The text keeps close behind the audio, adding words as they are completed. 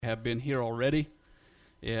have been here already,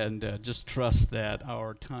 and just trust that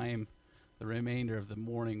our time, the remainder of the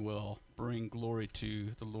morning, will bring glory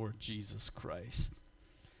to the Lord Jesus Christ.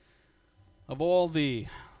 Of all the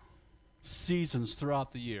seasons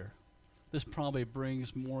throughout the year, this probably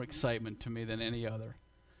brings more excitement to me than any other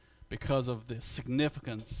because of the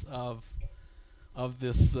significance of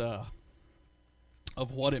this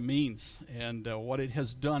of what it means and what it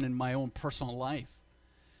has done in my own personal life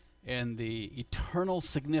and the eternal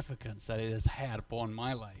significance that it has had upon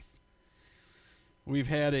my life. We've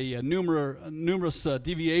had numerous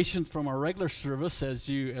deviations from our regular service, as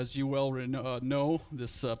you well know,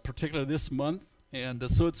 this month, and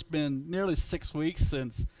so it's been nearly 6 weeks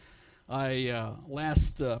since I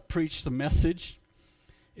last preached the message,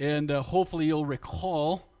 and hopefully you'll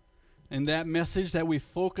recall in that message that we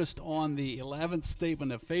focused on the 11th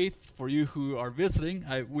statement of faith. For you who are visiting,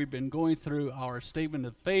 we've been going through our statement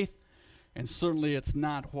of faith, and certainly it's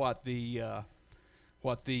not what the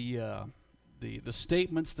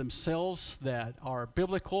statements themselves that are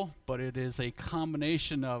biblical, but it is a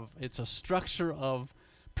combination of, it's a structure of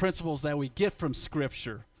principles that we get from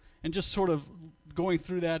Scripture, and just sort of going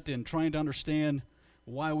through that and trying to understand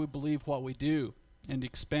why we believe what we do and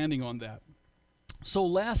expanding on that. So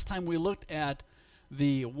last time we looked at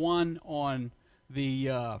the one on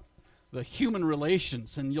the human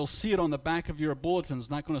relations, and you'll see it on the back of your bulletins.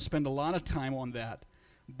 Not going to spend a lot of time on that,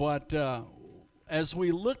 but as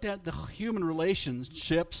we looked at the human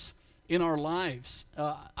relationships in our lives,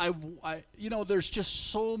 there's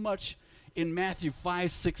just so much in Matthew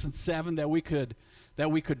 5, 6, and 7 that we could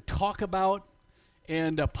talk about,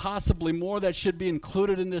 and possibly more that should be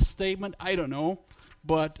included in this statement. I don't know,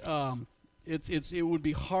 but it would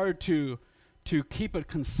be hard to keep it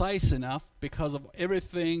concise enough because of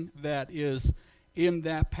everything that is in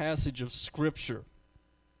that passage of Scripture.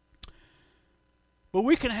 But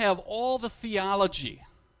we can have all the theology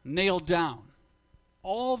nailed down,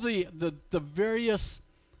 all the various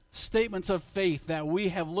statements of faith that we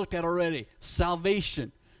have looked at already: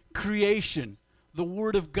 salvation, creation, the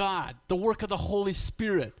Word of God, the work of the Holy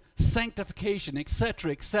Spirit, sanctification,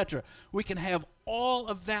 etc., etc. We can have all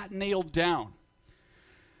of that nailed down.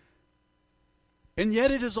 And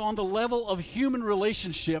yet it is on the level of human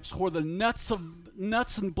relationships where the nuts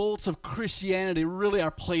and bolts of Christianity really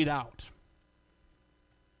are played out.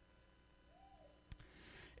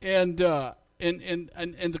 And the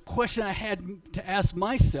question I had to ask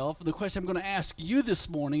myself, the question I'm going to ask you this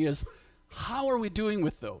morning is, how are we doing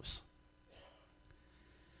with those?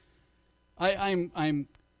 I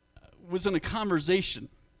was in a conversation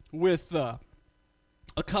with a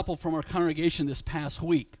couple from our congregation this past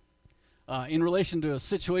week in relation to a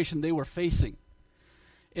situation they were facing.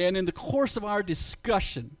 And in the course of our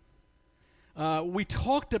discussion, we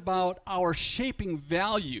talked about our shaping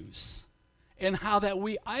values and how that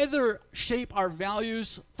we either shape our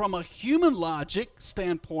values from a human logic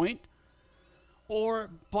standpoint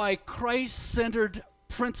or by Christ-centered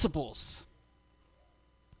principles.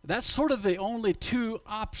 That's sort of the only two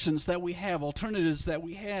options that we have, alternatives that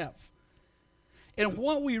we have. And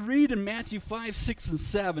what we read in Matthew 5, 6, and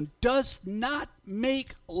 7 does not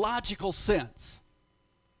make logical sense.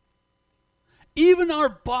 Even our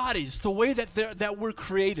bodies, the way that we're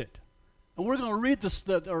created. And we're going to read this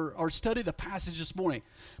or study the passage this morning.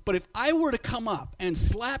 But if I were to come up and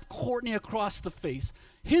slap Courtney across the face,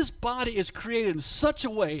 his body is created in such a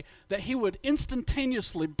way that he would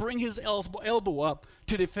instantaneously bring his elbow up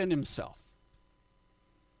to defend himself.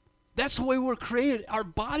 That's the way we're created. Our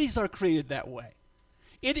bodies are created that way.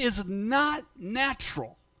 It is not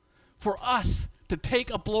natural for us to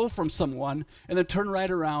take a blow from someone and then turn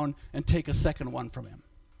right around and take a second one from him.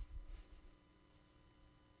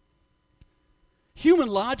 Human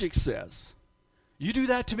logic says, you do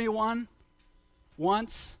that to me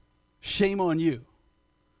once, shame on you.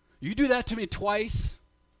 You do that to me twice,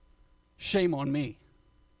 shame on me.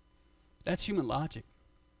 That's human logic.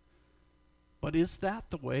 But is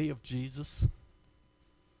that the way of Jesus?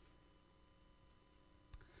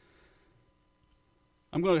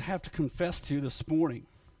 I'm going to have to confess to you this morning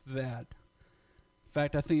that, in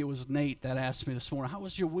fact, I think it was Nate that asked me this morning, how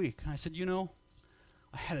was your week? And I said,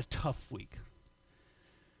 I had a tough week.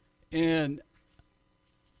 And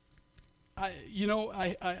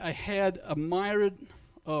I had a myriad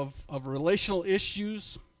of relational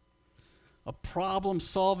issues, a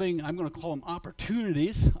problem-solving, I'm going to call them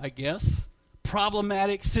opportunities, I guess,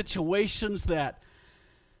 problematic situations that,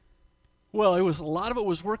 a lot of it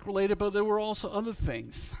was work-related, but there were also other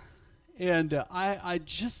things. And I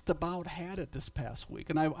just about had it this past week,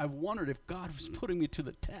 and I wondered if God was putting me to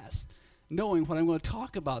the test, knowing what I'm going to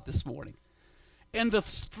talk about this morning. And the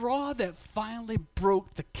straw that finally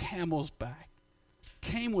broke the camel's back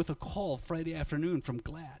came with a call Friday afternoon from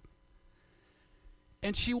Glad.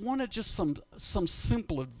 And she wanted just some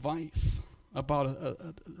simple advice about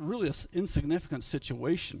a really insignificant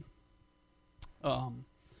situation.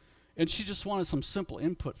 And she just wanted some simple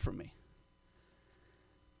input from me.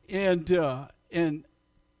 And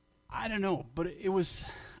I don't know, but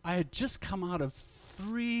I had just come out of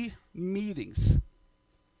 3 meetings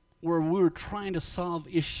where we were trying to solve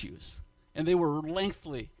issues. And they were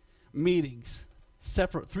lengthy meetings,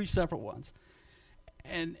 3 separate ones.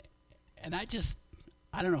 And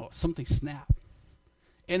I don't know, something snapped.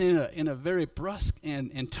 And in a very brusque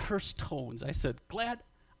and terse tones, I said, Glad,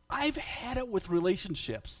 I've had it with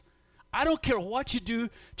relationships. I don't care what you do,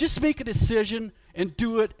 just make a decision and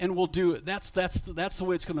do it, and we'll do it. That's the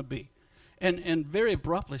way it's going to be. And very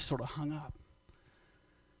abruptly sort of hung up.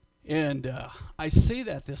 And I say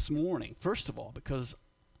that this morning, first of all, because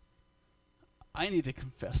I need to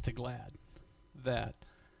confess to Glad that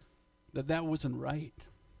wasn't right.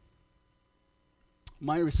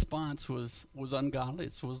 My response was ungodly.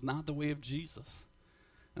 It was not the way of Jesus.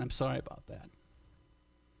 And I'm sorry about that.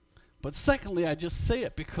 But secondly, I just say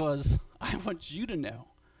it because I want you to know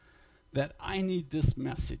that I need this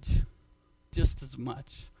message just as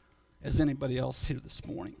much as anybody else here this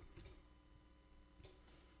morning.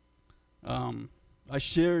 I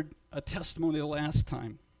shared a testimony the last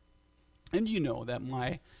time. And you know that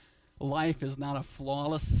my life is not a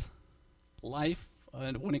flawless life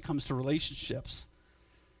when it comes to relationships.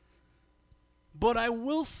 But I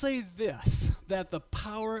will say this, that the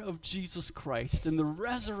power of Jesus Christ and the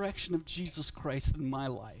resurrection of Jesus Christ in my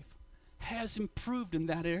life has improved in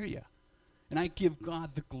that area. And I give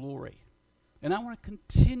God the glory. And I want to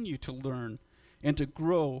continue to learn and to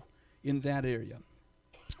grow in that area.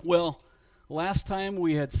 Well, last time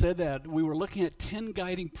we had said that we were looking at 10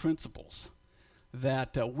 guiding principles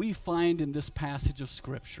that we find in this passage of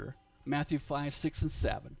Scripture, Matthew 5, 6, and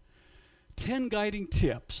 7. 10 guiding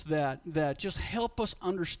tips that just help us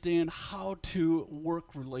understand how to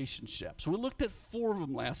work relationships. We looked at 4 of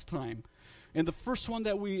them last time. And the first one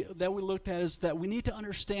that we looked at is that we need to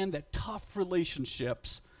understand that tough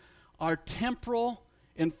relationships are temporal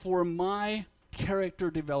and for my character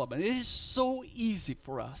development. It is so easy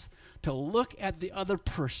for us to look at the other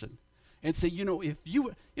person and say,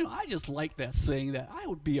 I just like that saying that I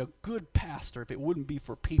would be a good pastor if it wouldn't be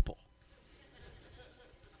for people.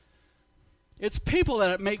 It's people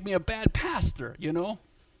that make me a bad pastor,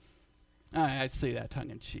 I say that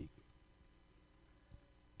tongue in cheek.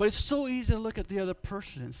 But it's so easy to look at the other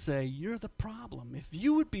person and say, you're the problem. If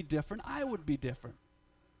you would be different, I would be different.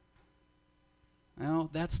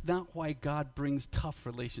 No, that's not why God brings tough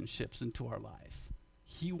relationships into our lives.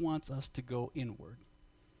 He wants us to go inward.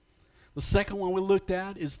 The second one we looked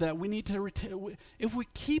at is that we need to, if we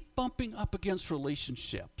keep bumping up against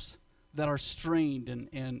relationships that are strained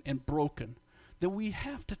and broken, then we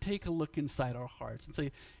have to take a look inside our hearts and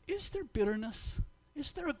say, is there bitterness?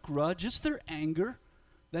 Is there a grudge? Is there anger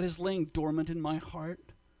that is laying dormant in my heart?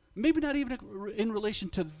 Maybe not even in relation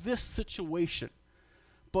to this situation,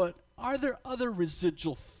 but are there other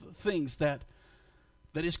residual things that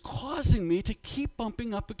is causing me to keep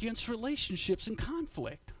bumping up against relationships and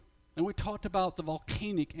conflict? And we talked about the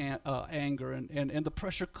volcanic anger and the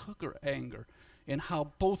pressure cooker anger and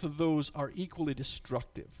how both of those are equally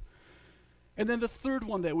destructive. And then the third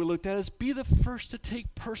one that we looked at is be the first to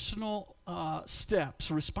take personal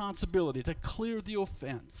steps, responsibility to clear the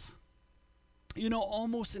offense.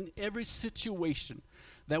 Almost in every situation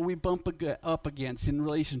that we bump up against in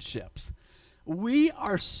relationships, we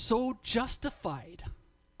are so justified.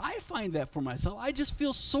 I find that for myself. I just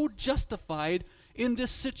feel so justified in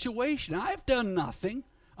this situation. I've done nothing.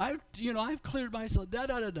 I've cleared myself,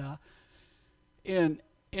 and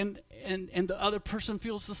the other person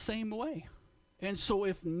feels the same way. And so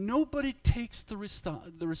if nobody takes the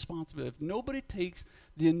responsibility, if nobody takes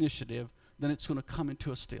the initiative, then it's going to come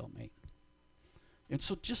into a stalemate. And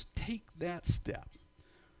so just take that step.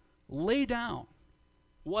 Lay down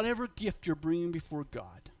whatever gift you're bringing before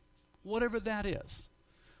God, whatever that is.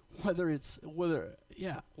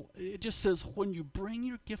 It just says when you bring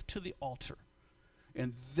your gift to the altar,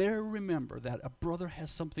 and there remember that a brother has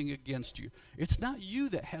something against you. It's not you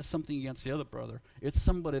that has something against the other brother. It's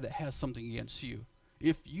somebody that has something against you.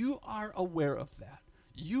 If you are aware of that,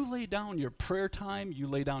 you lay down your prayer time, you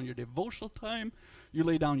lay down your devotional time, you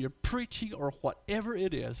lay down your preaching or whatever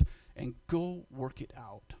it is, and go work it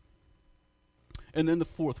out. And then the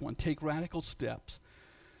fourth one, take radical steps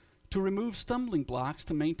to remove stumbling blocks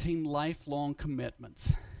to maintain lifelong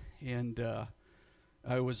commitments. And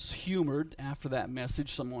I was humored after that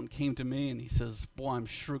message. Someone came to me and he says, "Boy, I'm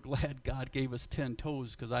sure glad God gave us 10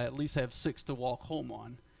 toes because I at least have 6 to walk home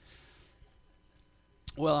on."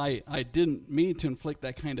 Well, I didn't mean to inflict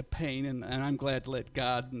that kind of pain, and I'm glad to let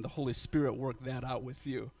God and the Holy Spirit work that out with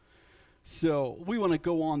you. So we want to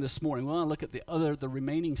go on this morning. We want to look at the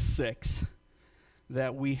remaining 6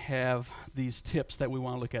 that we have, these tips that we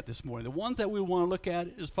want to look at this morning. The ones that we want to look at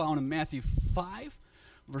is found in Matthew 5,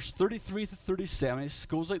 verse 33 to 37. It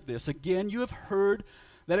goes like this. "Again, you have heard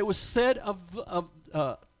that it was said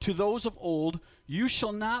to those of old, 'You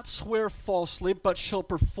shall not swear falsely, but shall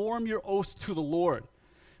perform your oath to the Lord.'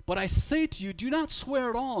 But I say to you, do not swear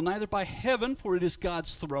at all, neither by heaven, for it is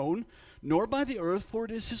God's throne, nor by the earth, for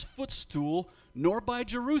it is his footstool, nor by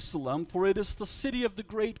Jerusalem, for it is the city of the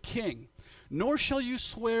great king. Nor shall you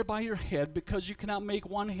swear by your head, because you cannot make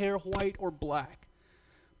one hair white or black.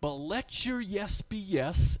 But let your yes be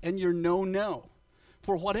yes, and your no, no.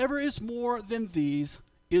 For whatever is more than these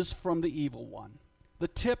is from the evil one." The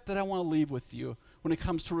tip that I want to leave with you when it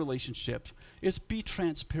comes to relationships is be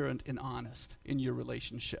transparent and honest in your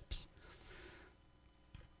relationships.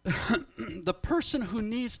 The person who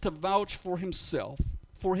needs to vouch for himself,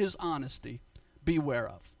 for his honesty, beware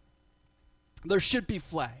of. There should be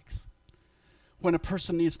flags when a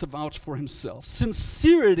person needs to vouch for himself.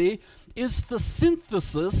 Sincerity is the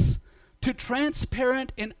synthesis to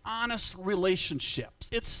transparent and honest relationships.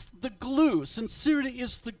 It's the glue. Sincerity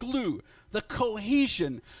is the glue, the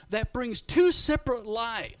cohesion that brings 2 separate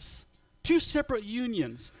lives, 2 separate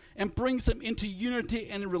unions, and brings them into unity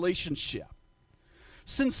and relationship.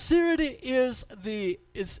 Sincerity is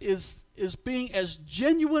being as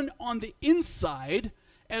genuine on the inside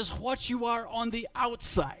as what you are on the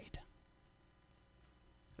outside.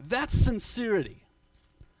 That's sincerity.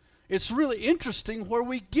 It's really interesting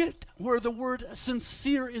where the word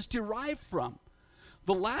sincere is derived from.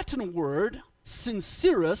 The Latin word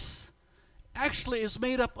sincerus actually is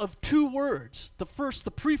made up of 2 words. The first,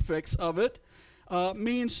 the prefix of it,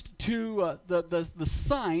 means to the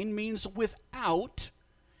sign means without,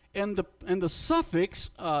 and the suffix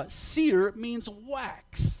 "cere" means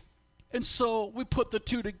wax. And so we put the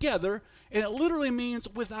 2 together, and it literally means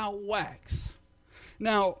without wax.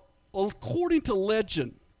 Now, according to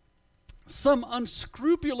legend, some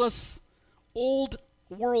unscrupulous old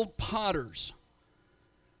world potters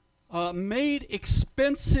made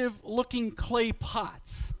expensive-looking clay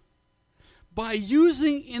pots by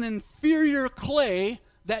using an inferior clay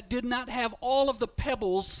that did not have all of the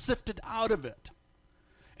pebbles sifted out of it.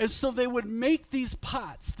 And so they would make these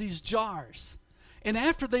pots, these jars, and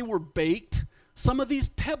after they were baked, some of these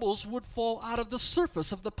pebbles would fall out of the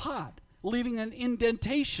surface of the pot, leaving an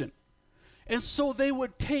indentation. And so they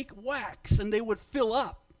would take wax and they would fill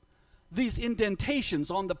up these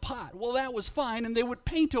indentations on the pot. Well, that was fine, and they would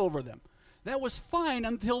paint over them. That was fine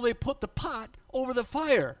until they put the pot over the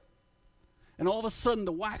fire. And all of a sudden,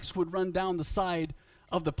 the wax would run down the side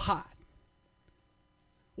of the pot.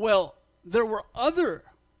 Well, there were other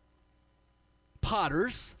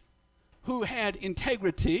potters who had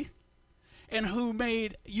integrity and who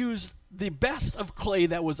used the best of clay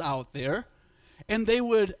that was out there, and they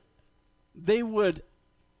would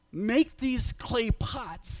make these clay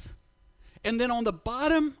pots, and then on the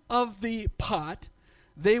bottom of the pot,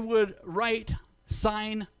 they would write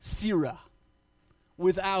sign "cera"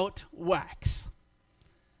 without wax.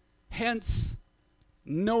 Hence,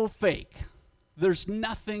 no fake. There's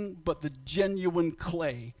nothing but the genuine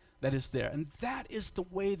clay that is there. And that is the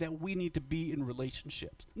way that we need to be in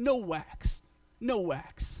relationships. No wax. No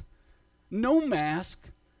wax. No mask.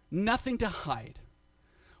 Nothing to hide.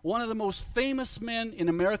 One of the most famous men in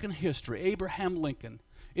American history, Abraham Lincoln,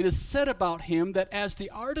 it is said about him that as the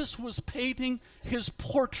artist was painting his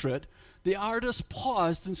portrait, the artist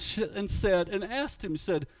paused and asked him,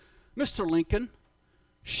 "Mr. Lincoln,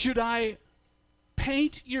 should I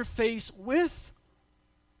paint your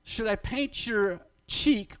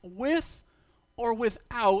cheek with or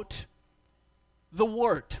without the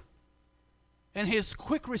wart?" And his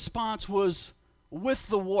quick response was, "With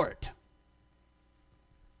the wart."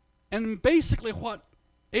 And basically what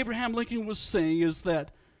Abraham Lincoln was saying is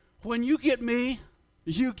that when you get me,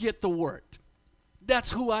 you get the wart.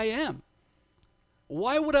 That's who I am.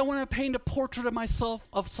 Why would I want to paint a portrait of myself,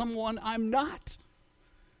 of someone I'm not?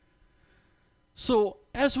 So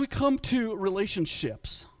as we come to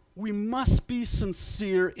relationships, we must be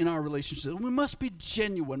sincere in our relationships. We must be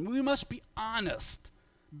genuine. We must be honest.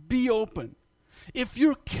 Be open. If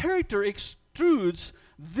your character extrudes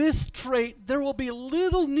this trait, there will be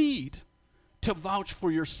little need to vouch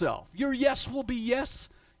for yourself. Your yes will be yes.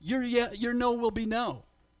 Your no will be no.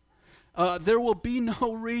 there will be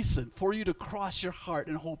no reason for you to cross your heart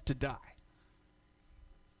and hope to die,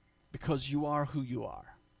 because you are who you are.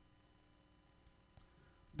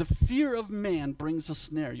 The fear of man brings a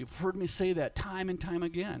snare. You've heard me say that time and time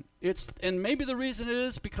again. And maybe the reason it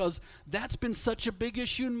is because that's been such a big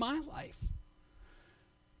issue in my life.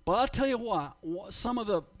 But I'll tell you what, some of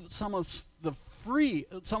the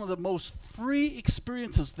most free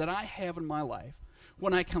experiences that I have in my life,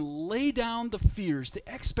 when I can lay down the fears, the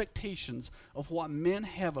expectations of what men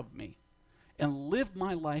have of me, and live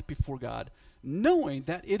my life before God, knowing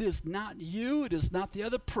that it is not you, it is not the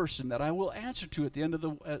other person that I will answer to at the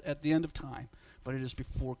end of time, but it is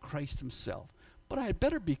before Christ himself. But I had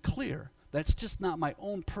better be clear that's just not my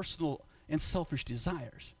own personal and selfish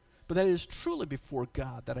desires, but that it is truly before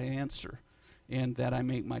God that I answer and that I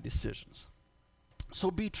make my decisions.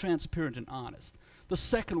 So be transparent and honest. The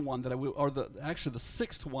second one the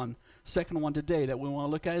second one today that we want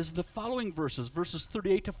to look at is the following verses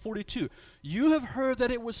 38 to 42. You have heard that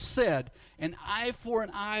it was said, an eye for an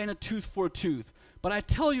eye and a tooth for a tooth. But I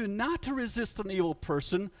tell you not to resist an evil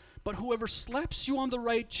person, but whoever slaps you on the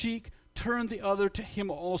right cheek, turn the other to him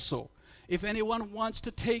also. If anyone wants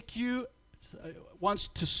to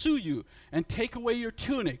sue you and take away your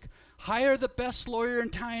tunic, hire the best lawyer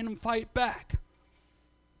and tie him and fight back.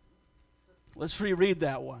 Let's reread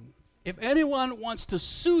that one. If anyone wants to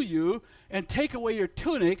sue you and take away your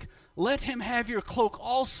tunic, let him have your cloak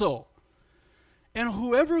also. And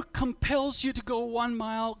whoever compels you to go 1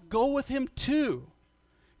 mile, go with him 2.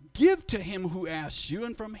 Give to him who asks you,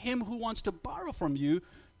 and from him who wants to borrow from you,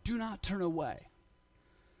 do not turn away.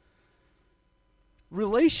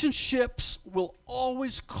 Relationships will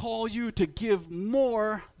always call you to give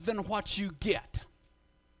more than what you get.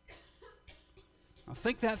 Now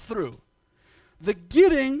think that through. The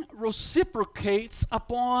getting reciprocates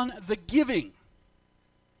upon the giving.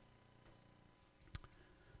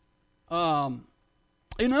 In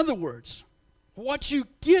other words, what you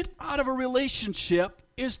get out of a relationship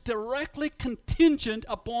is directly contingent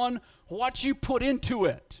upon what you put into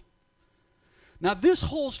it. Now, this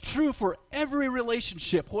holds true for every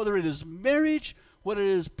relationship, whether it is marriage, whether it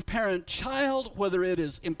is parent-child, whether it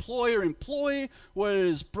is employer-employee, whether it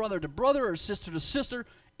is brother to brother or sister to sister.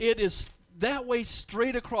 It is that way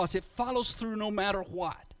straight across. It follows through no matter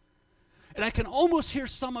what. And I can almost hear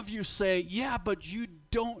some of you say, yeah, but you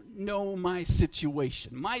don't know my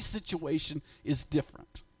situation. My situation is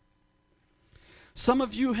different. Some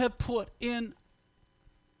of you have put in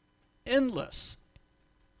endless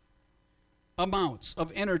amounts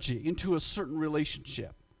of energy into a certain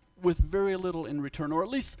relationship with very little in return, or at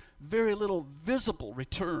least very little visible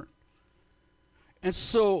return. And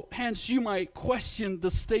so, hence, you might question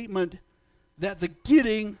the statement that the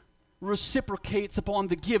getting reciprocates upon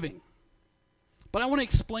the giving. But I want to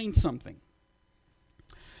explain something.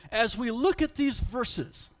 As we look at these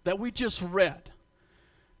verses that we just read,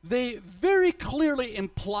 they very clearly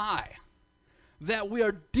imply that we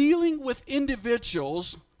are dealing with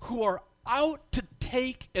individuals who are out to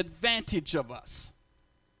take advantage of us.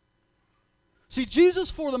 See,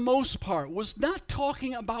 Jesus, for the most part, was not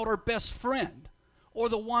talking about our best friend or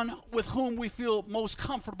the one with whom we feel most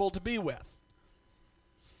comfortable to be with.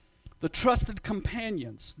 The trusted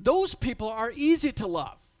companions. Those people are easy to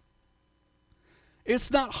love. It's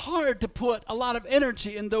not hard to put a lot of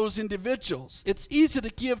energy in those individuals. It's easy to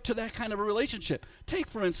give to that kind of a relationship. Take,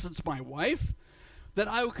 for instance, my wife, that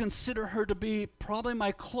I would consider her to be probably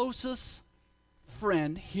my closest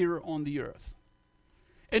friend here on the earth.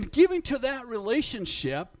 And giving to that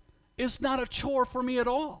relationship is not a chore for me at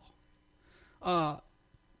all.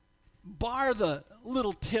 Bar the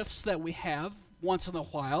little tiffs that we have once in a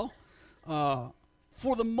while,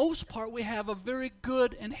 for the most part, we have a very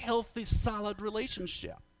good and healthy, solid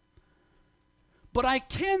relationship. But I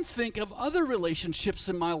can think of other relationships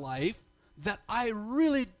in my life that I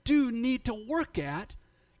really do need to work at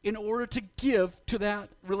in order to give to that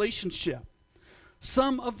relationship.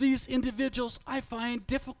 Some of these individuals I find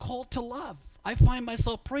difficult to love. I find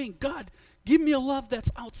myself praying, God, give me a love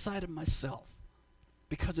that's outside of myself,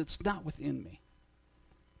 because it's not within me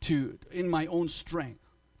in my own strength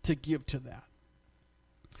to give to that.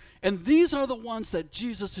 And these are the ones that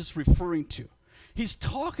Jesus is referring to. He's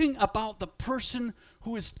talking about the person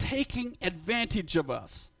who is taking advantage of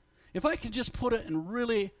us. If I can just put it in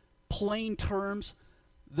really plain terms,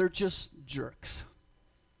 they're just jerks.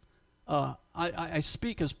 I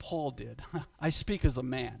speak as Paul did. I speak as a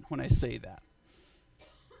man when I say that.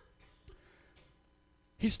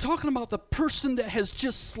 He's talking about the person that has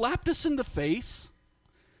just slapped us in the face.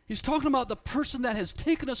 He's talking about the person that has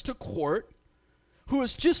taken us to court. who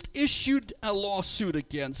has just issued a lawsuit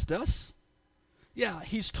against us. Yeah,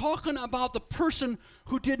 he's talking about the person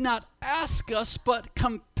who did not ask us but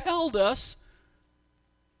compelled us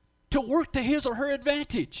to work to his or her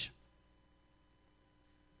advantage.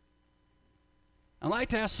 I'd like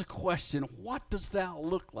to ask the question, what does that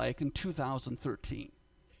look like in 2013?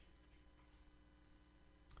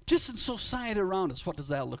 Just in society around us, what does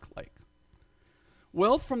that look like?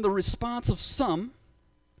 Well, from the response of some,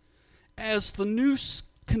 as the noose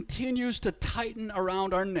continues to tighten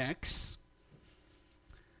around our necks,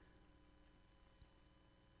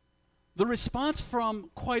 the response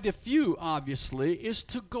from quite a few, obviously, is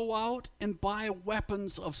to go out and buy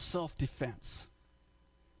weapons of self-defense.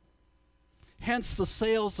 Hence, the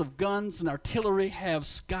sales of guns and artillery have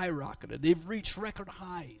skyrocketed. They've reached record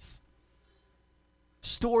highs.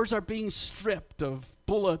 Stores are being stripped of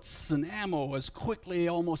bullets and ammo as quickly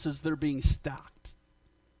almost as they're being stocked.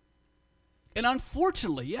 And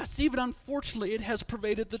unfortunately, yes, even unfortunately, it has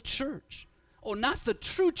pervaded the church. Oh, not the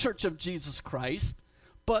true church of Jesus Christ,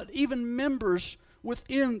 but even members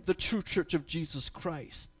within the true church of Jesus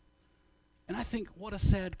Christ. And I think what a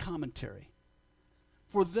sad commentary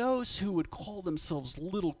for those who would call themselves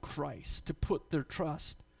little Christ to put their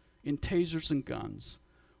trust in tasers and guns,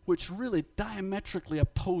 which really diametrically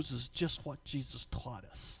opposes just what Jesus taught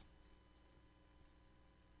us.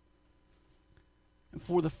 And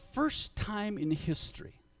for the first time in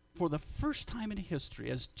history,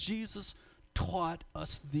 as Jesus taught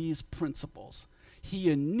us these principles,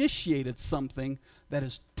 he initiated something that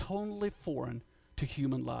is totally foreign to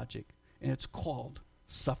human logic, and it's called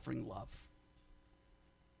suffering love.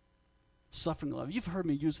 Suffering love. You've heard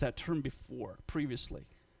me use that term before, previously.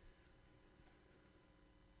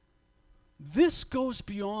 This goes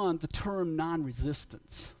beyond the term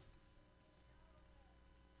non-resistance.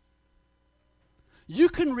 You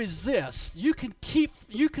can resist. You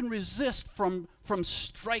can resist from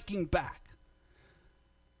striking back.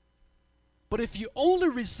 But if you only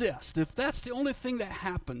resist, if that's the only thing that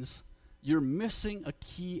happens, you're missing a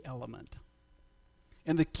key element.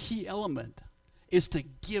 And the key element is to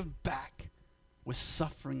give back with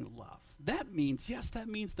suffering love. That means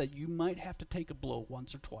that you might have to take a blow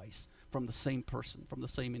once or twice from the same person, from the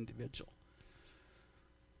same individual.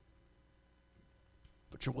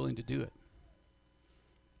 But you're willing to do it.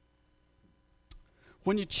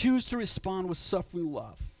 When you choose to respond with suffering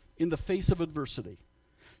love in the face of adversity,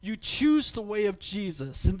 you choose the way of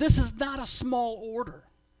Jesus. And this is not a small order.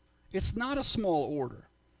 It's not a small order.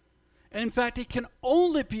 And in fact, it can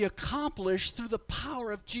only be accomplished through the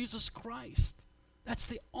power of Jesus Christ. That's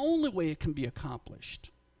the only way it can be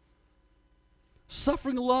accomplished.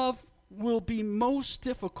 Suffering love will be most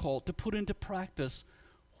difficult to put into practice,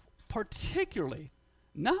 particularly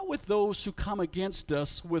not with those who come against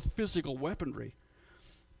us with physical weaponry,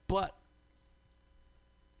 but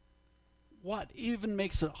what even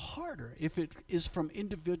makes it harder if it is from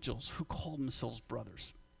individuals who call themselves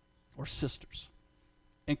brothers or sisters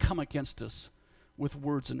and come against us with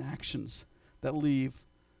words and actions that leave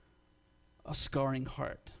a scarring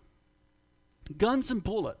heart. Guns and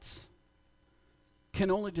bullets can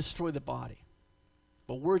only destroy the body,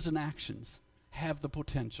 but words and actions have the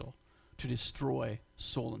potential to destroy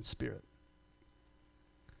soul and spirit.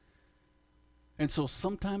 And so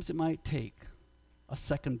sometimes it might take a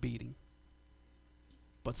second beating,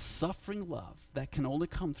 but suffering love that can only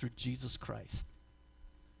come through Jesus Christ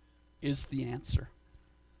is the answer,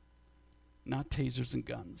 not tasers and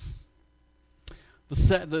guns.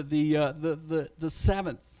 The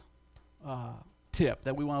seventh tip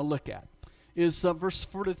that we want to look at is verse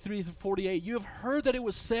 43 to 48. You have heard that it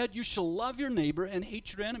was said, you shall love your neighbor and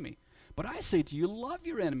hate your enemy. But I say to you, love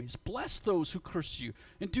your enemies, bless those who curse you,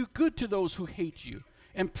 and do good to those who hate you,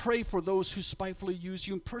 and pray for those who spitefully use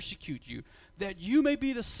you and persecute you, that you may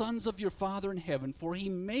be the sons of your Father in heaven, for he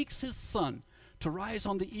makes his sun to rise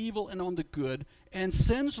on the evil and on the good, and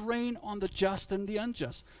sends rain on the just and the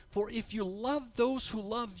unjust. For if you love those who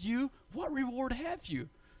love you, what reward have you?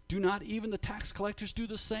 Do not even the tax collectors do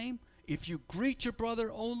the same? If you greet your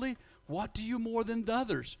brother only, what do you more than the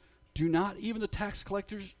others? Do not even the tax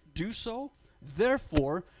collectors do so?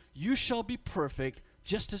 Therefore, you shall be perfect,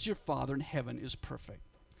 just as your Father in heaven is perfect.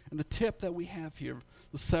 And the tip that we have here,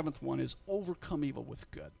 the seventh one, is overcome evil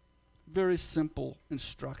with good. Very simple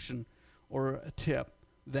instruction or a tip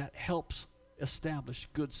that helps establish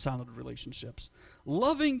good, solid relationships.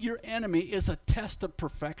 Loving your enemy is a test of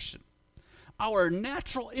perfection. Our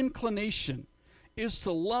natural inclination is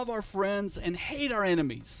to love our friends and hate our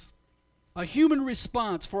enemies. A human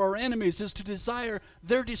response for our enemies is to desire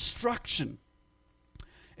their destruction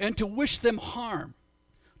and to wish them harm,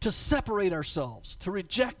 to separate ourselves, to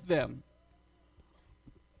reject them.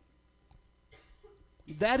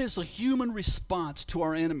 That is a human response to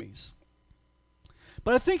our enemies.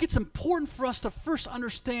 But I think it's important for us to first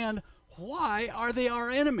understand, why are they our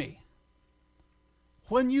enemy?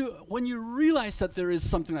 When you realize that there is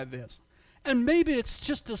something like this, and maybe it's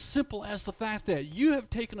just as simple as the fact that you have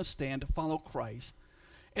taken a stand to follow Christ,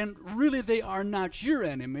 and really they are not your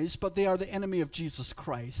enemies, but they are the enemy of Jesus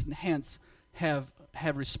Christ, and hence have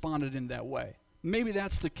responded in that way. Maybe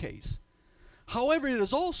that's the case. However, it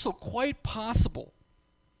is also quite possible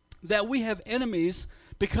that we have enemies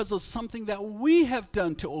because of something that we have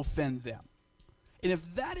done to offend them. And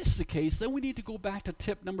if that is the case, then we need to go back to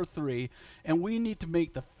tip number 3, and we need to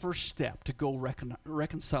make the first step to go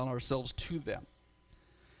reconcile ourselves to them.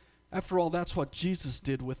 After all, that's what Jesus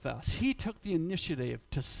did with us. He took the initiative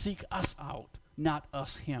to seek us out, not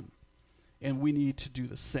us him. And we need to do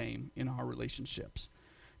the same in our relationships.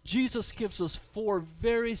 Jesus gives us 4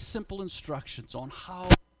 very simple instructions on how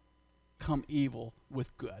to overcome evil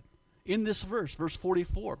with good. In this verse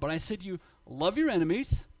 44, but I said you, love your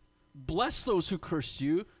enemies, bless those who curse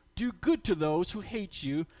you, do good to those who hate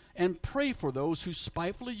you, and pray for those who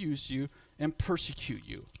spitefully use you and persecute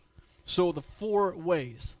you. So the 4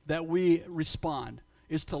 ways that we respond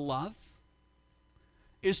is to love,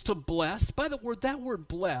 is to bless. By the word, that word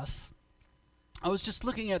bless, I was just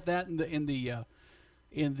looking at that in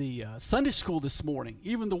the Sunday school this morning.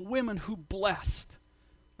 Even the women who blessed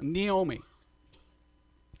Naomi.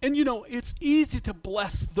 And you know, it's easy to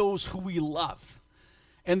bless those who we love.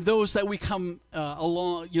 And those that we come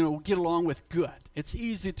along, get along with good. It's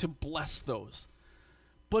easy to bless those.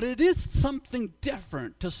 But it is something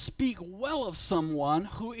different to speak well of someone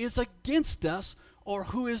who is against us or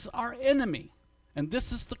who is our enemy. And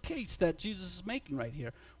this is the case that Jesus is making right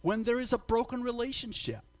here. When there is a broken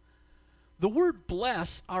relationship. The word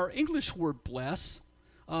bless, our English word bless,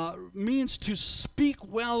 means to speak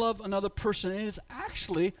well of another person. And it is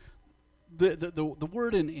actually the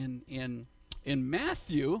word in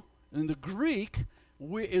Matthew, in the Greek,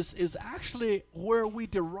 is actually where we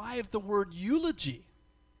derive the word eulogy.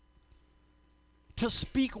 To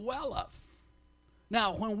speak well of.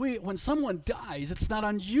 Now, when someone dies, it's not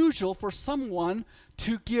unusual for someone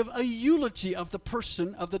to give a eulogy of the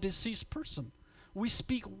person, of the deceased person. We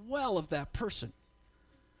speak well of that person.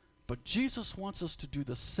 But Jesus wants us to do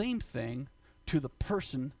the same thing to the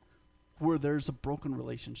person where there's a broken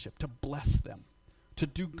relationship, to bless them, to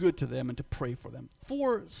do good to them, and to pray for them.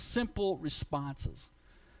 4 simple responses,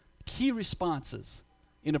 key responses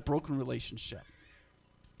in a broken relationship.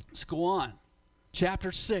 Let's go on.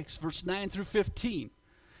 Chapter 6, verse 9 through 15.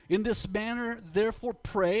 In this manner, therefore,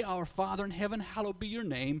 pray, our Father in heaven, hallowed be your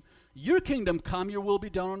name. Your kingdom come, your will be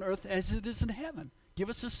done on earth as it is in heaven. Give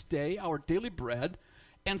us this day our daily bread,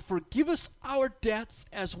 and forgive us our debts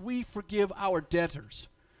as we forgive our debtors.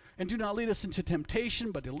 And do not lead us into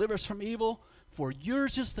temptation, but deliver us from evil. For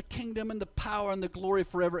yours is the kingdom and the power and the glory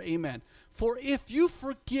forever. Amen. For if you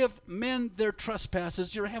forgive men their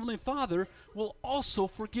trespasses, your heavenly Father will also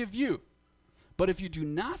forgive you. But if you do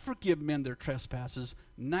not forgive men their trespasses,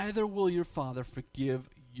 neither will your Father forgive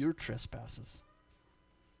your trespasses.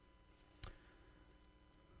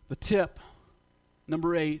 The tip,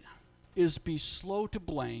 number 8, is be slow to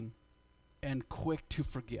blame and quick to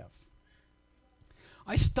forgive.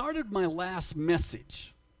 I started my last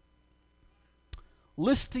message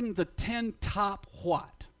listing the 10 top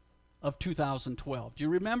what of 2012. Do you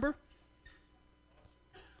remember?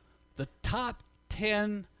 The top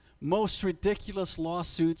 10 most ridiculous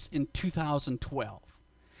lawsuits in 2012.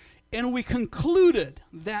 And we concluded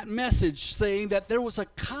that message saying that there was a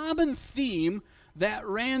common theme that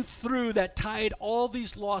ran through that tied all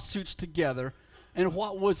these lawsuits together. And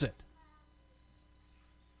what was it?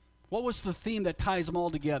 What was the theme that ties them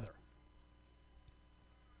all together?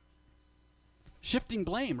 Shifting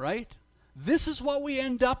blame, right? This is what we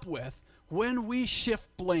end up with when we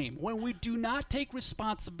shift blame, when we do not take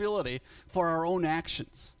responsibility for our own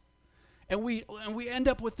actions. And we end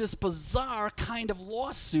up with this bizarre kind of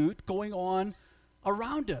lawsuit going on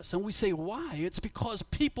around us. And we say, why? It's because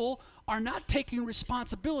people are not taking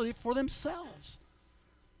responsibility for themselves.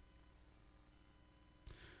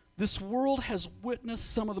 This world has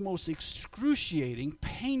witnessed some of the most excruciating,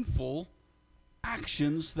 painful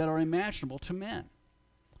actions that are imaginable to men.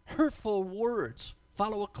 Hurtful words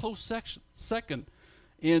follow a close second.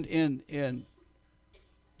 And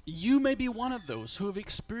you may be one of those who have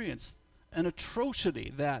experienced an atrocity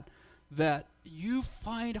that you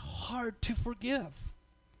find hard to forgive.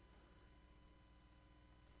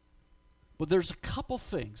 But there's a couple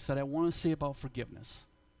things that I want to say about forgiveness.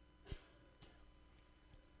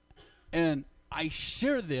 And I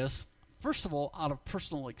share this, first of all, out of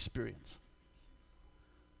personal experience.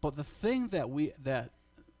 But the thing that we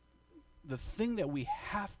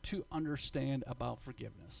have to understand about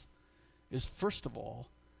forgiveness is, first of all,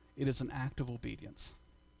 it is an act of obedience.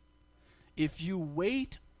 If you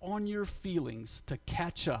wait on your feelings to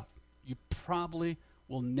catch up, you probably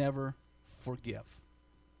will never forgive.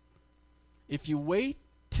 If you wait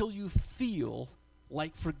till you feel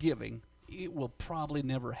like forgiving, it will probably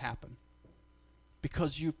never happen,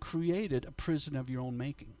 because you've created a prison of your own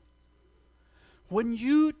making. When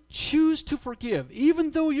you choose to forgive,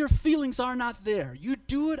 even though your feelings are not there, you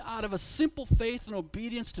do it out of a simple faith and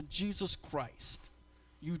obedience to Jesus Christ.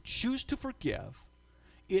 You choose to forgive.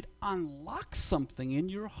 It unlocks something in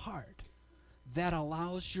your heart that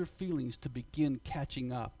allows your feelings to begin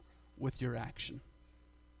catching up with your action.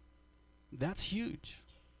 That's huge.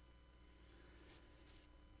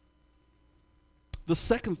 The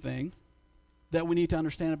second thing that we need to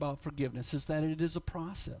understand about forgiveness is that it is a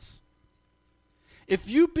process. If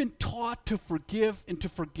you've been taught to forgive and to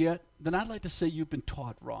forget, then I'd like to say you've been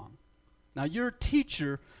taught wrong. Now, your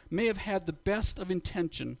teacher may have had the best of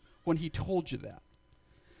intention when he told you that.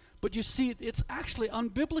 But you see, it's actually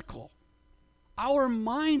unbiblical. Our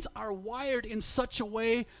minds are wired in such a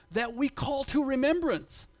way that we call to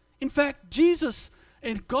remembrance. In fact, Jesus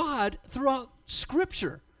and God, throughout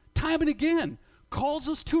Scripture, time and again, calls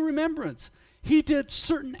us to remembrance. He did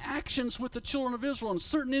certain actions with the children of Israel and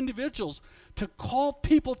certain individuals to call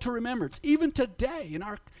people to remembrance. Even today, in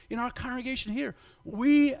our congregation here,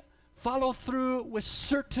 we follow through with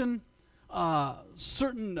certain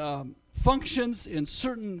functions and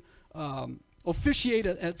certain officiate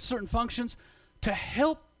at certain functions to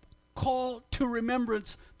help call to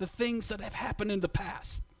remembrance the things that have happened in the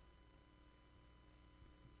past.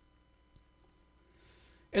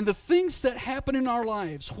 And the things that happen in our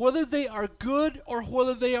lives, whether they are good or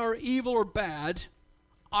whether they are evil or bad,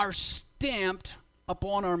 are stamped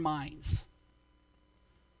upon our minds.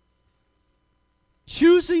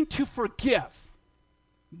 Choosing to forgive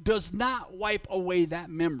does not wipe away that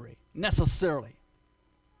memory necessarily.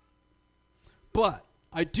 But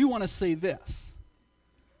I do want to say this,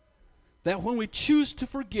 that when we choose to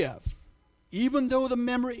forgive, even though the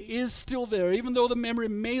memory is still there, even though the memory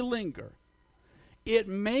may linger, it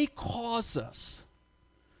may cause us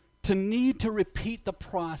to need to repeat the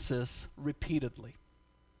process repeatedly.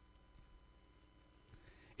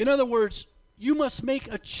 In other words, you must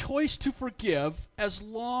make a choice to forgive as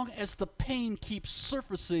long as the pain keeps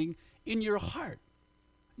surfacing in your heart.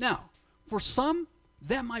 Now, for some,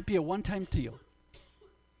 that might be a one-time deal.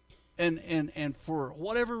 And for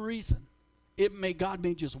whatever reason, God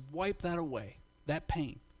may just wipe that away, that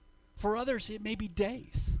pain. For others, it may be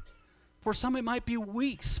days. For some, it might be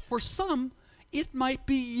weeks. For some, it might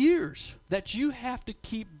be years that you have to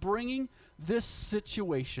keep bringing this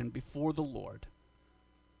situation before the Lord.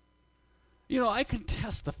 You know, I can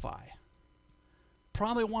testify.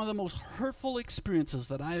 Probably one of the most hurtful experiences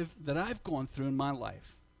that I've gone through in my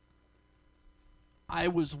life. I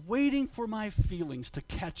was waiting for my feelings to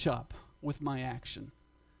catch up with my action.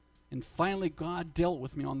 And finally, God dealt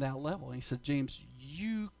with me on that level. And he said, James,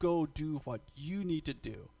 you go do what you need to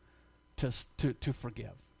do to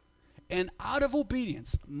forgive. And out of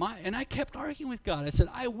obedience, and I kept arguing with God. I said,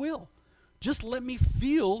 I will. Just let me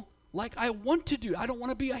feel like I want to do. I don't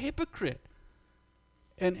want to be a hypocrite.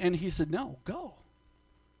 And he said, no, go.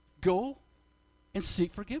 Go and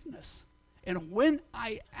seek forgiveness. And when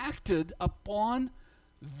I acted upon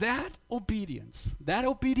that obedience, that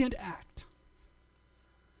obedient act,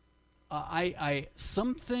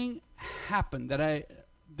 something happened that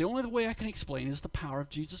the only way I can explain is the power of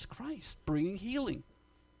Jesus Christ bringing healing.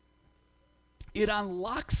 It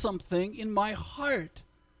unlocked something in my heart.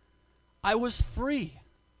 I was free.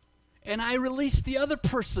 And I released the other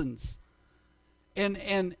persons.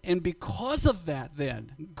 And because of that,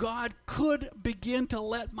 then, God could begin to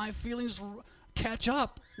let my feelings catch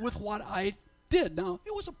up with what I did. Now,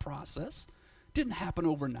 it was a process. It didn't happen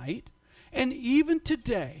overnight. And even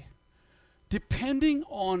today, depending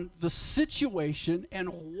on the situation and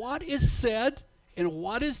what is said and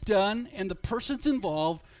what is done and the persons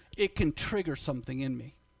involved, it can trigger something in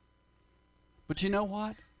me. But you know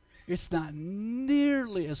what? It's not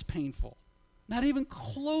nearly as painful, not even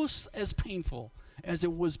close as painful as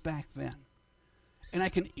it was back then. And I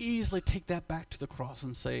can easily take that back to the cross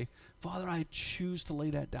and say, Father, I choose to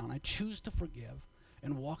lay that down. I choose to forgive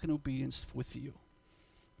and walk in obedience with you.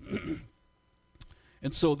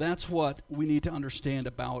 And so that's what we need to understand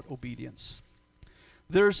about obedience.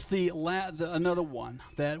 There's another one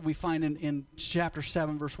that we find in chapter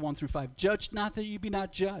 7, verse 1 through 5. Judge not that you be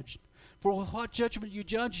not judged. For with what judgment you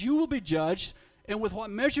judge, you will be judged, and with what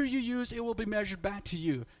measure you use, it will be measured back to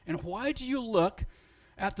you. And why do you look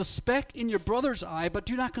at the speck in your brother's eye, but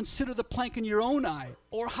do not consider the plank in your own eye?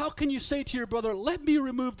 Or how can you say to your brother, let me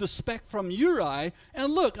remove the speck from your eye,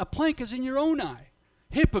 and look, a plank is in your own eye?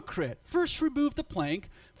 Hypocrite, first remove the plank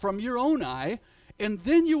from your own eye, and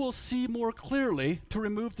then you will see more clearly to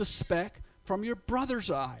remove the speck from your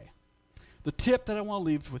brother's eye. The tip that I want to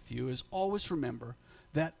leave with you is always remember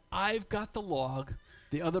that I've got the log,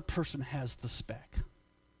 the other person has the speck.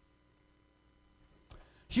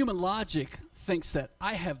 Human logic thinks that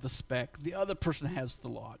I have the speck, the other person has the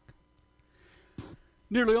log.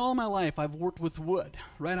 Nearly all my life, I've worked with wood.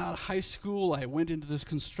 Right out of high school, I went into this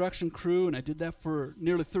construction crew, and I did that for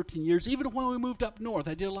nearly 13 years. Even when we moved up north,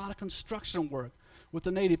 I did a lot of construction work with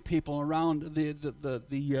the native people around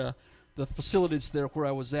the facilities there where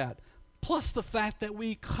I was at. Plus the fact that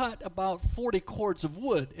we cut about 40 cords of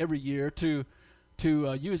wood every year to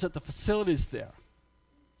use at the facilities there.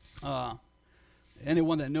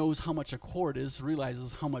 Anyone that knows how much a cord is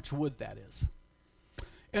realizes how much wood that is.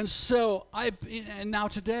 And so and now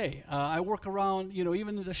today, I work around,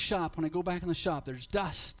 even in the shop. When I go back in the shop, there's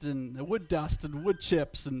dust and wood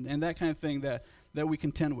chips and that kind of thing that we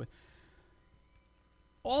contend with.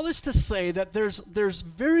 All this to say that there's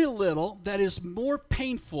very little that is more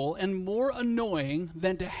painful and more annoying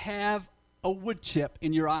than to have a wood chip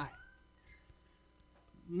in your eye.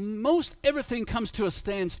 Most everything comes to a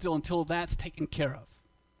standstill until that's taken care of.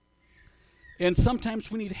 And sometimes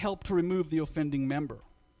we need help to remove the offending member.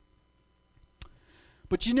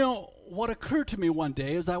 But what occurred to me one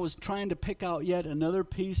day as I was trying to pick out yet another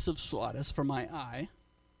piece of sawdust for my eye,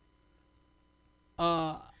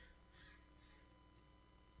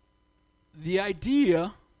 the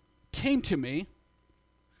idea came to me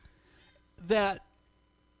that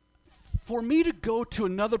for me to go to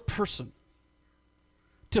another person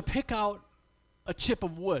to pick out a chip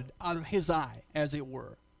of wood out of his eye, as it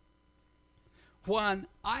were, when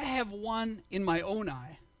I have one in my own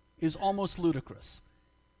eye, is almost ludicrous.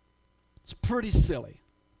 It's pretty silly.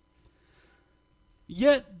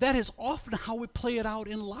 Yet that is often how we play it out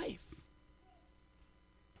in life.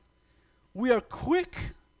 We are quick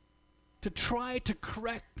to try to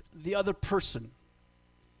correct the other person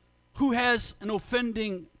who has an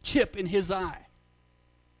offending chip in his eye,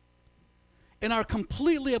 and are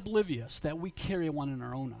completely oblivious that we carry one in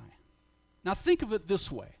our own eye. Now think of it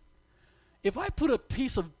this way. If I put a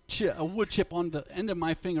piece of a wood chip on the end of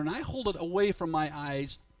my finger and I hold it away from my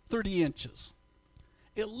eyes 30 inches,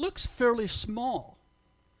 it looks fairly small.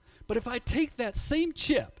 But if I take that same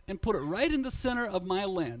chip and put it right in the center of my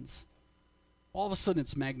lens, all of a sudden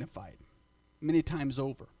it's magnified many times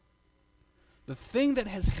over. The thing that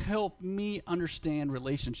has helped me understand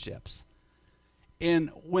relationships,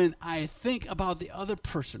 and when I think about the other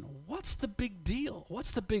person, what's the big deal?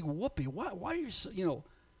 What's the big whoopee? Why are you so,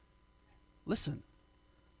 listen,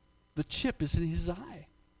 the chip is in his eye.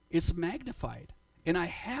 It's magnified. And I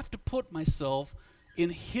have to put myself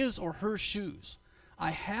in his or her shoes.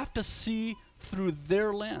 I have to see through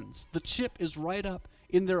their lens. The chip is right up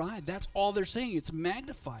in their eye. That's all they're saying. It's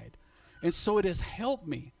magnified. And so it has helped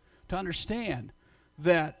me to understand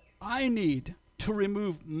that I need to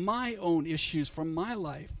remove my own issues from my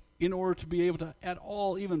life in order to be able to at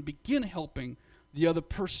all even begin helping the other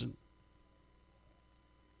person.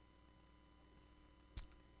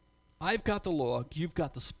 I've got the log, you've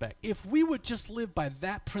got the speck. If we would just live by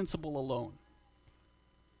that principle alone,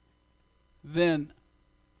 then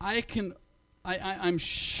I'm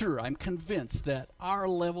sure, I'm convinced that our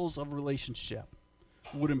levels of relationship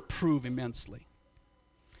would improve immensely.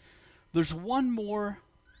 There's one more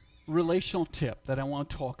relational tip that I want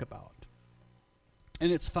to talk about.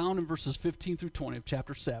 And it's found in verses 15 through 20 of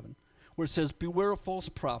chapter 7, where it says, "Beware of false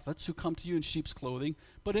prophets who come to you in sheep's clothing,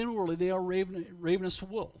 but inwardly they are ravenous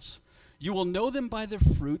wolves. You will know them by their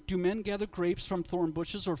fruit. Do men gather grapes from thorn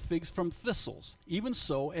bushes or figs from thistles? Even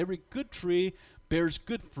so, every good tree bears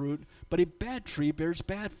good fruit, but a bad tree bears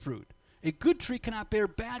bad fruit. A good tree cannot bear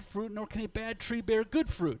bad fruit, nor can a bad tree bear good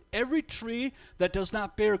fruit. Every tree that does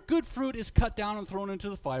not bear good fruit is cut down and thrown into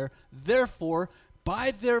the fire. Therefore,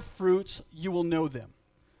 by their fruits you will know them."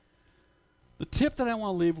 The tip that I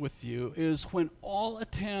want to leave with you is, when all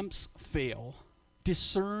attempts fail,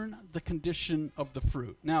 discern the condition of the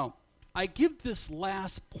fruit. Now, I give this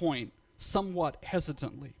last point somewhat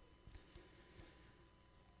hesitantly,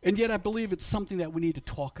 and yet I believe it's something that we need to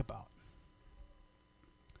talk about.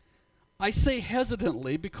 I say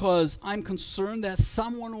hesitantly because I'm concerned that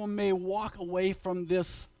someone may walk away from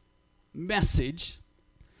this message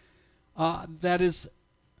that is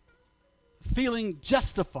feeling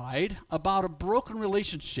justified about a broken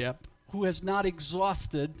relationship who has not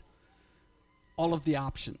exhausted all of the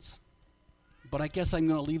options. But I guess I'm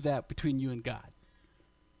going to leave that between you and God.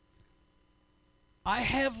 I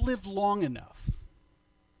have lived long enough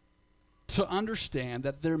to understand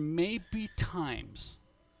that there may be times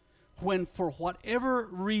when, for whatever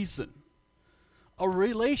reason, a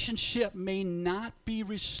relationship may not be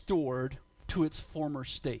restored to its former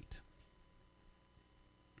state.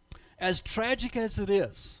 As tragic as it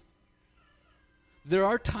is, there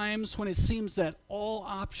are times when it seems that all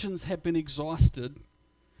options have been exhausted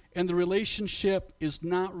and the relationship is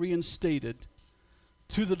not reinstated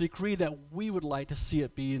to the degree that we would like to see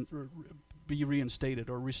it be reinstated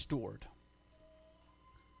or restored.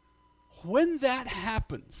 When that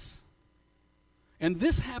happens, and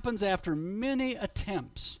this happens after many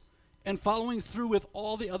attempts and following through with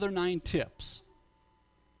all the other 9 tips,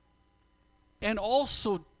 and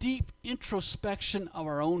also deep introspection of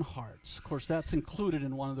our own hearts. Of course, that's included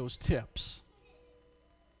in one of those tips.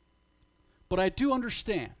 But I do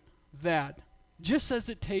understand that just as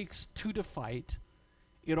it takes 2 to fight,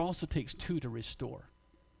 it also takes 2 to restore.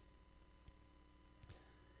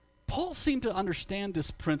 Paul seemed to understand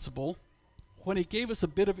this principle when he gave us a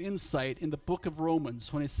bit of insight in the book of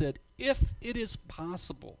Romans, when he said, if it is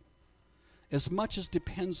possible, as much as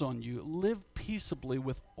depends on you, live peaceably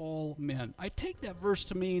with all men. I take that verse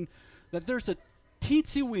to mean that there's a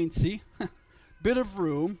teensy-weensy bit of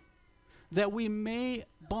room that we may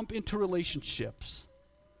bump into relationships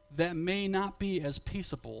that may not be as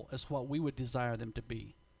peaceable as what we would desire them to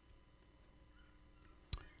be.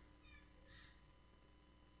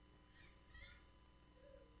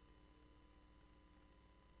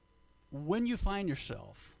 When you find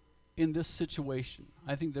yourself in this situation,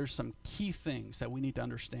 I think there's some key things that we need to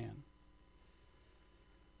understand.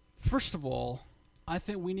 First of all, I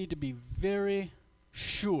think we need to be very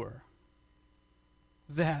sure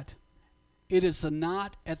that it is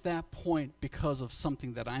not at that point because of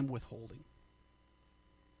something that I'm withholding.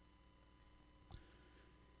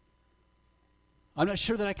 I'm not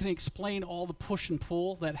sure that I can explain all the push and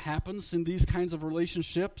pull that happens in these kinds of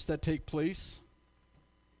relationships that take place.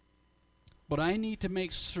 But I need to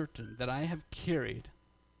make certain that I have carried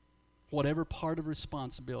whatever part of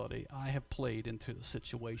responsibility I have played into the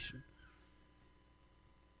situation.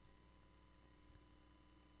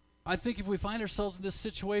 I think if we find ourselves in this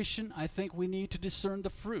situation, I think we need to discern the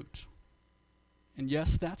fruit. And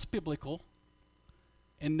yes, that's biblical.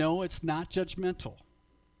 And no, it's not judgmental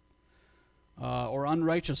or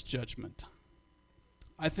unrighteous judgment.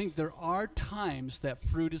 I think there are times that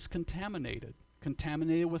fruit is contaminated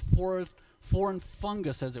with foreign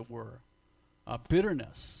fungus, as it were,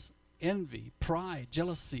 bitterness, envy, pride,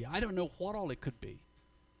 jealousy. I don't know what all it could be.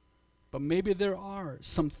 But maybe there are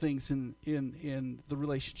some things in the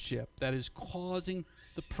relationship that is causing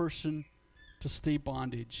the person to stay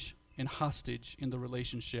bondage and hostage in the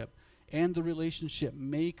relationship. And the relationship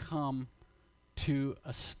may come to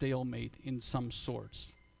a stalemate in some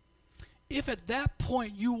sorts. If at that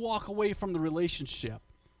point you walk away from the relationship,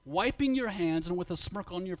 wiping your hands and with a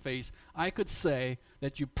smirk on your face, I could say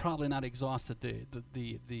that you've probably not exhausted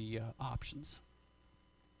the options.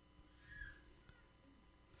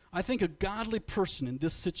 I think a godly person in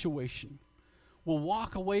this situation will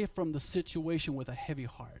walk away from the situation with a heavy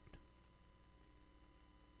heart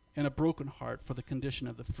and a broken heart for the condition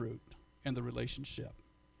of the fruit and the relationship.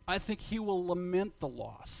 I think he will lament the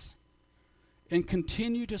loss and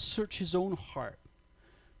continue to search his own heart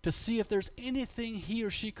to see if there's anything he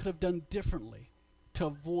or she could have done differently to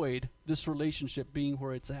avoid this relationship being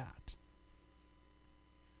where it's at.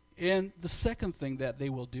 And the second thing that they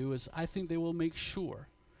will do is I think they will make sure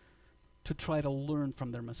to try to learn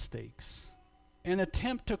from their mistakes and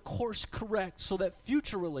attempt to course correct so that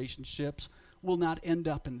future relationships will not end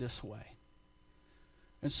up in this way.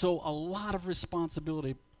 And so a lot of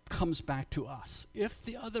responsibility comes back to us. If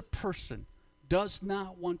the other person does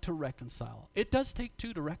not want to reconcile, it does take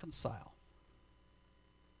 2 to reconcile.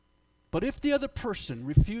 But if the other person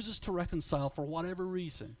refuses to reconcile for whatever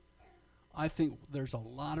reason, I think there's a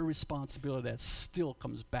lot of responsibility that still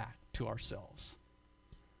comes back to ourselves.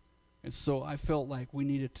 And so I felt like we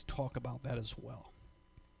needed to talk about that as well.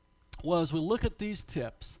 Well, as we look at these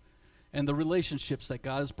tips and the relationships that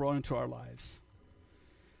God has brought into our lives,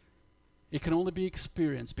 it can only be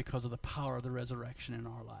experienced because of the power of the resurrection in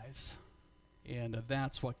our lives. And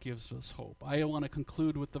that's what gives us hope. I want to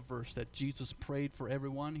conclude with the verse that Jesus prayed for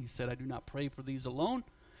everyone. He said, I do not pray for these alone,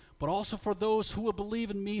 but also for those who will believe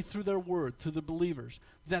in me through their word, through the believers,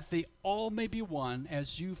 that they all may be one,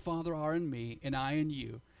 as you, Father, are in me, and I in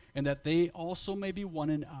you, and that they also may be one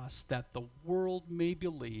in us, that the world may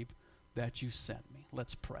believe that you sent me.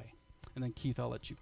 Let's pray. And then, Keith, I'll let you